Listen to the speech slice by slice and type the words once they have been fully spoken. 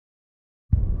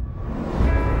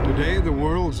Today, the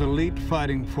world's elite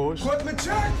fighting force Equipment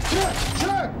check!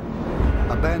 Check!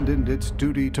 Abandoned its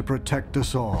duty to protect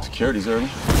us all. Security's early.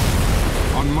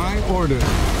 On my order,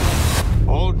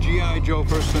 all G.I. Joe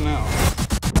personnel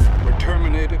were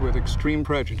terminated with extreme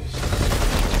prejudice.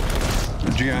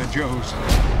 The G.I. Joes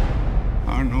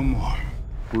are no more.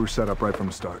 We were set up right from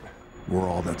the start. We're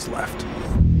all that's left.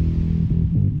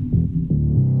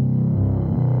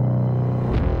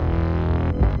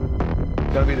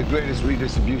 Gotta be the greatest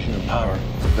redistribution of power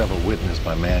ever witnessed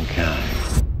by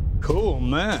mankind. Cool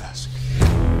mask.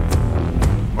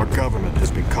 Our government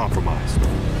has been compromised.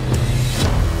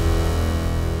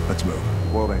 Let's move.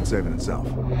 The world ain't saving itself.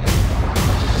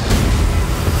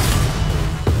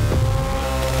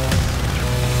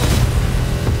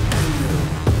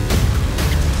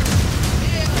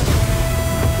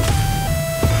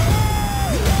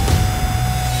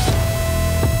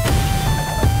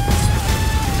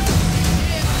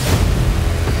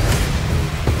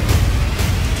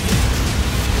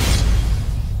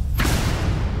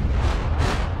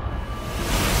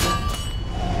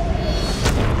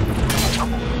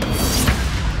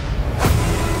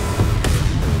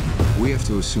 We have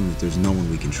to assume that there's no one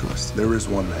we can trust. There is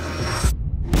one man.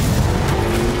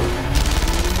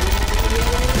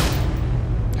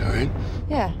 You all right?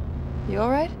 Yeah. You all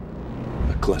right?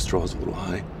 My cholesterol's a little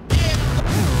high.